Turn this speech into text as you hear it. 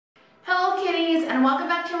Kitties, and welcome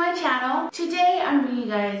back to my channel. Today I'm bringing you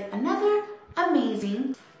guys another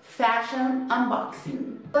amazing Fashom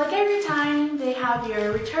unboxing. Like every time, they have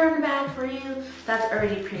your return bag for you that's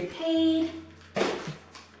already prepaid,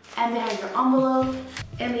 and they have your envelope.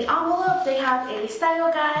 In the envelope, they have a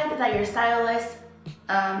style guide that your stylist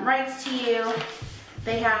writes to you.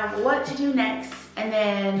 They have what to do next, and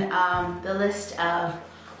then the list of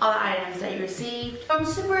all the items that you received. I'm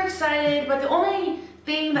super excited, but the only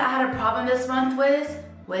thing that I had a problem this month with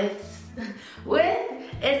is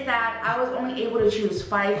that I was only able to choose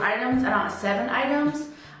 5 items and not 7 items.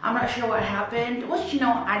 I'm not sure what happened, which, you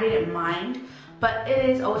know, I didn't mind, but it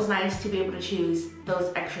is always nice to be able to choose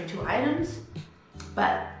those extra 2 items.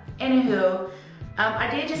 But anywho, I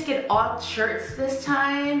did just get all shirts this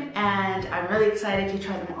time, and I'm really excited to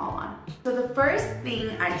try them all on. So the first thing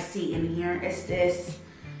I see in here is this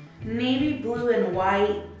navy blue and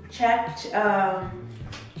white checked,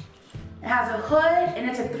 it has a hood and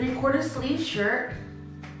it's a 3/4 sleeve shirt,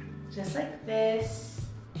 just like this.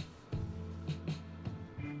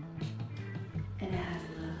 And it has a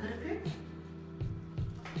little hood up here.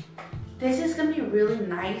 This is gonna be really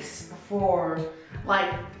nice for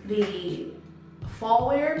like the fall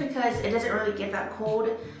wear because it doesn't really get that cold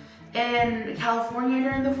in California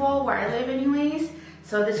during the fall where I live anyways.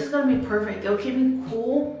 So this is gonna be perfect. It'll keep me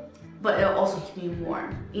cool, but it'll also keep me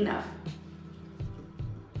warm enough.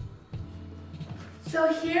 So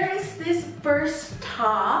here is this first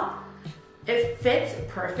top. It fits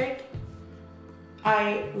perfect.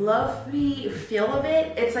 I love the feel of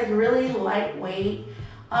it. It's like really lightweight.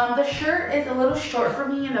 The shirt is a little short for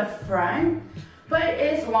me in the front, but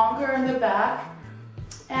it is longer in the back.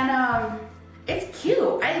 And it's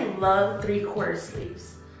cute. I love 3/4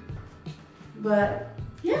 sleeves. But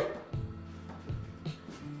yeah.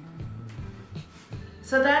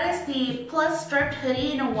 So that is the plus striped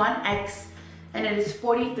hoodie in a 1X, and it is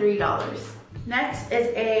 $43. Next is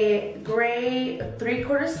a gray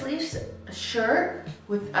 3/4 sleeve shirt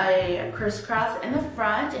with a crisscross in the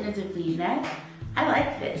front, and it's a V-neck. I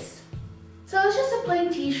like this. So it's just a plain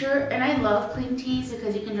t-shirt, and I love plain tees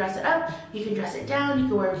because you can dress it up, you can dress it down, you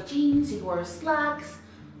can wear jeans, you can wear slacks,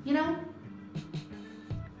 you know?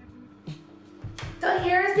 So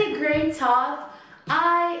here's the gray top.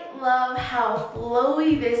 I love how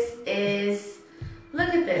flowy this is.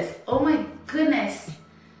 Look at this. Oh my goodness.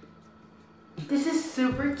 This is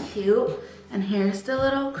super cute. And here's the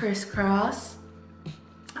little crisscross.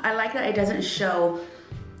 I like that it doesn't show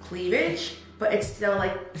cleavage, but it's still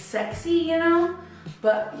like sexy, you know?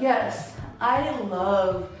 But yes, I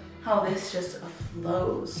love how this just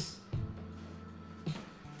flows.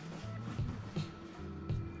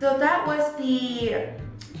 So that was the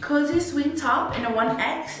cozy swing top in a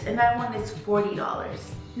 1X, and that one is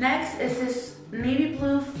 $40. Next is this navy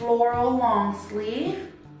blue floral long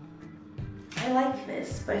sleeve. I like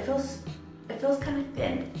this, but it feels kind of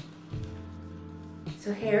thin.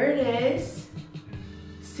 So here it is.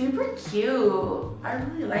 Super cute. I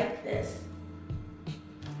really like this.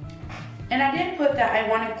 And I did put that I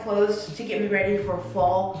wanted clothes to get me ready for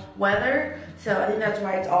fall weather, so I think that's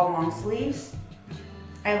why it's all long sleeves.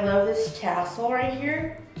 I love this tassel right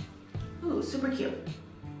here. Ooh, super cute.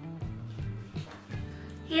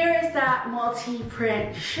 Here is that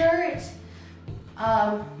multi-print shirt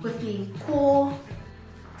with the cool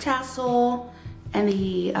tassel and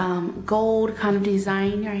the gold kind of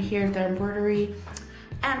design right here, the embroidery.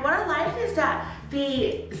 And what I like is that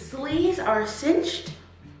the sleeves are cinched,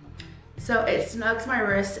 so it snugs my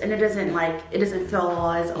wrist and it doesn't feel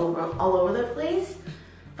all over the place.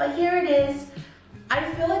 But here it is. I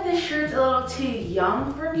feel like this shirt's a little too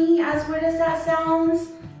young for me, as weird as that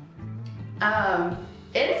sounds.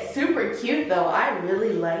 It is super cute though. I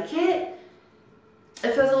really like it.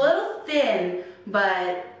 It feels a little thin,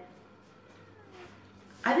 but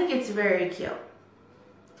I think it's very cute.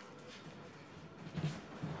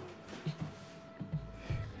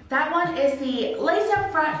 That one is the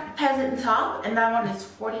lace-up front peasant top, and that one is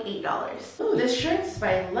 $48. Ooh, this shirt's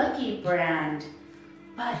by Lucky brand,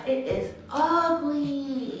 but it is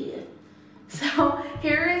ugly. So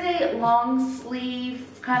here is a long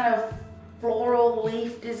sleeve kind of floral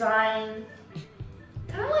leaf design,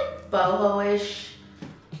 kind of like boho-ish.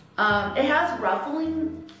 It has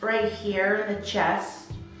ruffling right here in the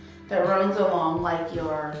chest that runs along like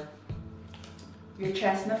your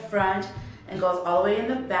chest in the front and goes all the way in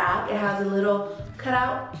the back. It has a little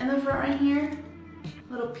cutout in the front right here,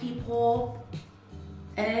 little peephole.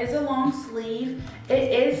 And it is a long sleeve.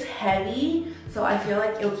 It is heavy, so I feel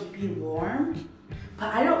like it'll keep you warm.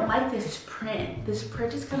 But I don't like this print. This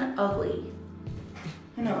print is kind of ugly.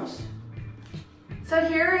 Who knows? So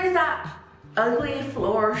here is that ugly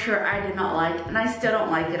floor shirt I did not like, and I still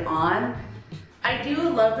don't like it on. I do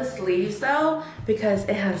love the sleeves though, because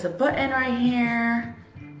it has a button right here,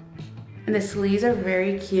 and the sleeves are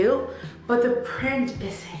very cute, but the print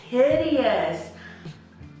is hideous.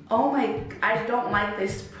 Oh my, I don't like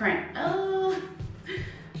this print. Oh.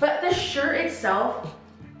 But the shirt itself,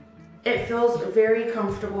 it feels very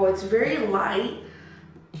comfortable. It's very light,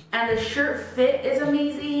 and the shirt fit is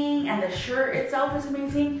amazing, and the shirt itself is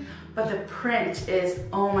amazing, but the print is,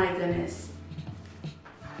 oh my goodness.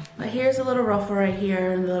 But here's a little ruffle right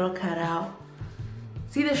here and a little cutout.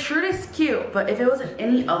 See, the shirt is cute, but if it was in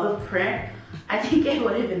any other print, I think it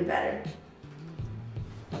would have been better.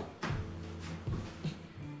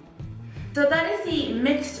 So that is the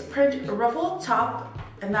mixed print ruffle top,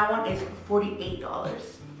 and that one is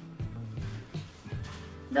 $48.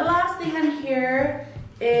 The last thing on here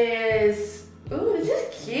is, ooh, this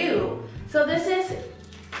is cute. So this is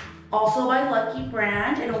also by Lucky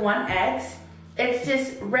brand in a 1X. It's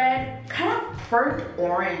this red, kind of burnt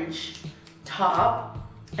orange top,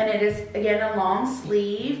 and it is again a long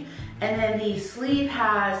sleeve, and then the sleeve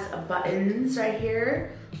has buttons right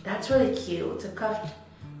here. That's really cute. It's a cuffed,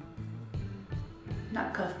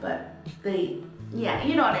 not cuff, but yeah,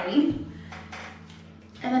 you know what I mean.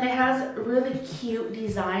 And then it has really cute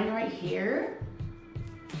design right here.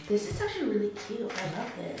 This is actually really cute. I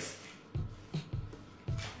love this.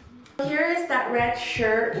 Here is that red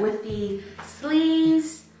shirt with the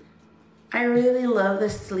sleeves. I really love the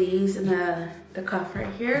sleeves and the cuff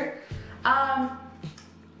right here. I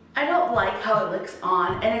don't like how it looks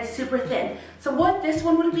on, and it's super thin. So what this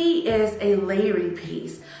one would be is a layering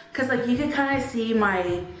piece, because like you can kind of see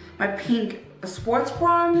my pink sports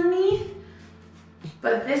bra underneath.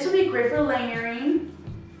 But this would be great for layering.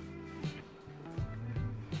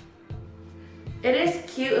 It is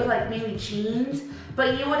cute with like maybe jeans,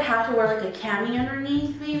 but you would have to wear like a cami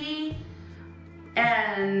underneath maybe.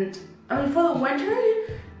 And I mean, for the winter,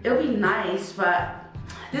 it would be nice, but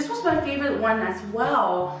this was my favorite one as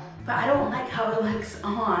well, but I don't like how it looks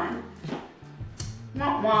on.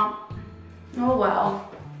 Womp womp. Oh well.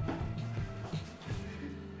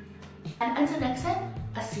 And until next time,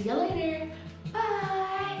 I'll see you later.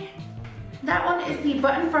 Bye. That one is the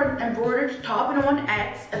button for embroidered top in a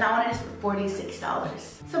 1X, and that one is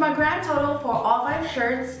 $46. So my grand total for all 5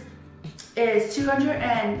 shirts is the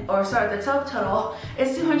total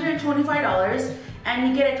is $225, and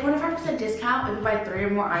you get a 25% discount if you buy 3 or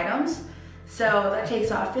more items. So that takes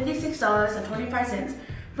off $56.25,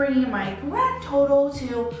 bringing my grand total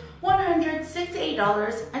to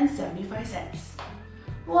 $168.75.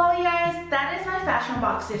 Well, you guys, that is my fashion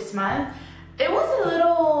box this month. It was a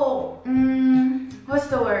little, what's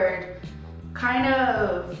the word? Kind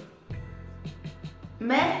of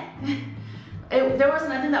meh. There was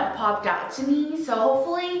nothing that popped out to me, so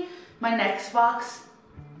hopefully my next box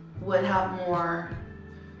would have more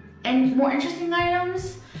interesting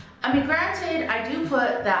items. I mean, granted, I do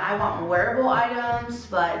put that I want wearable items,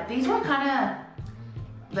 but these were kind of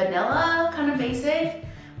vanilla, kind of basic.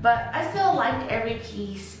 But I still liked every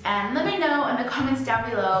piece, and let me know in the comments down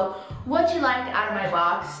below what you liked out of my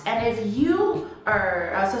box, and if you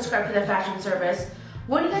are subscribed to the Fashom service,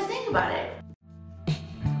 what do you guys think about it?